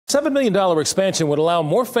$7 million expansion would allow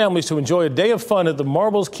more families to enjoy a day of fun at the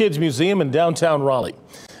Marbles Kids Museum in downtown Raleigh.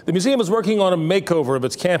 The museum is working on a makeover of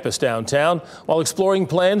its campus downtown while exploring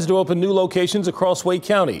plans to open new locations across Wake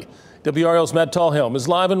County. WRAL's Matt Tallhelm is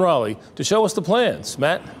live in Raleigh to show us the plans.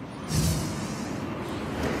 Matt?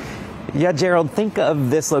 Yeah, Gerald, think of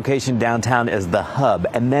this location downtown as the hub,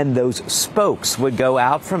 and then those spokes would go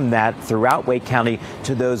out from that throughout Wake County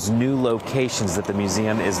to those new locations that the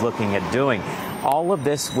museum is looking at doing. All of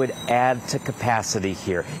this would add to capacity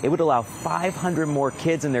here. It would allow 500 more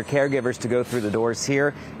kids and their caregivers to go through the doors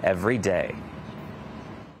here every day.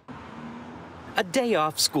 A day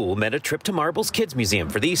off school meant a trip to Marbles Kids Museum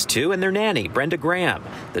for these two and their nanny, Brenda Graham.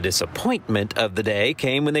 The disappointment of the day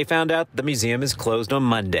came when they found out the museum is closed on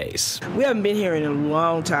Mondays. We haven't been here in a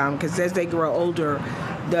long time because as they grow older,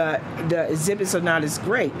 the exhibits are not as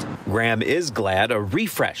great. Graham is glad a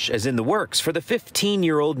refresh is in the works for the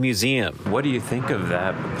 15-year-old museum. What do you think of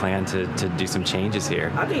that plan to do some changes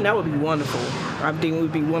here? I think that would be wonderful. I think it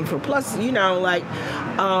would be wonderful. Plus, you know,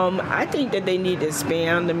 I think that they need to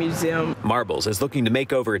expand the museum. Marbles is looking to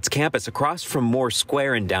make over its campus across from Moore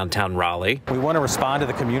Square in downtown Raleigh. We want to respond to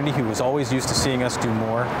the community who is always used to seeing us do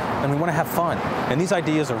more, and we want to have fun. And these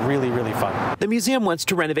ideas are really, really fun. The museum wants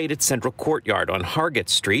to renovate its central courtyard on Hargett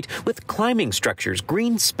Street with climbing structures,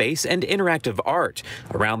 green space, and interactive art.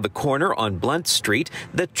 Around the corner on Blunt Street,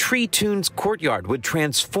 the Tree Tunes courtyard would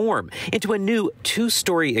transform into a new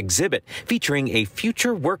two-story exhibit featuring a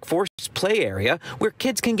future workforce play area where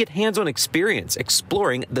kids can get hands-on experience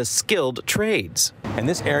exploring the skilled trades. And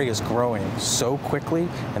this area is growing so quickly,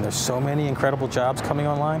 and there's so many incredible jobs coming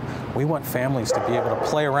online. We want families to be able to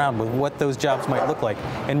play around with what those jobs might look like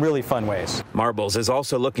in really fun ways. Marbles is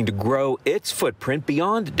also looking to grow its footprint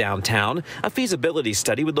beyond downtown. A feasibility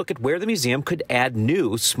study would look at where the museum could add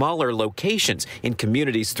new, smaller locations in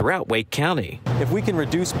communities throughout Wake County. If we can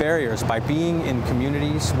reduce barriers by being in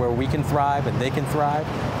communities where we can thrive and they can thrive,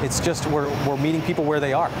 it's just we're meeting people where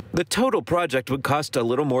they are. The total project would cost a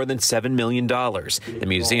little more than $7 million. The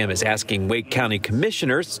museum is asking Wake County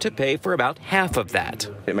commissioners to pay for about half of that.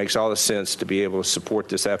 It makes all the sense to be able to support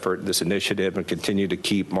this effort, this initiative, and continue to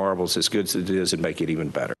keep Marbles as good as it is and make it even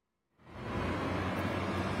better.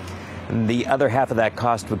 The other half of that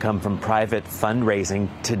cost would come from private fundraising.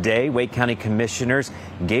 Today, Wake County commissioners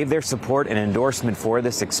gave their support and endorsement for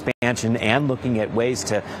this expansion and looking at ways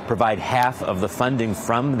to provide half of the funding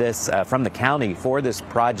from the county for this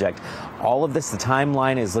project. All of this, the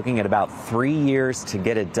timeline is looking at about 3 years to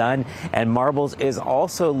get it done. And Marbles is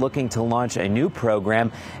also looking to launch a new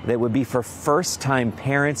program that would be for first-time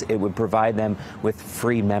parents. It would provide them with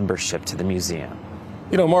free membership to the museum.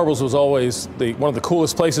 You know, Marbles was always one of the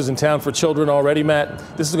coolest places in town for children already,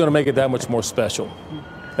 Matt. This is going to make it that much more special.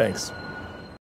 Thanks.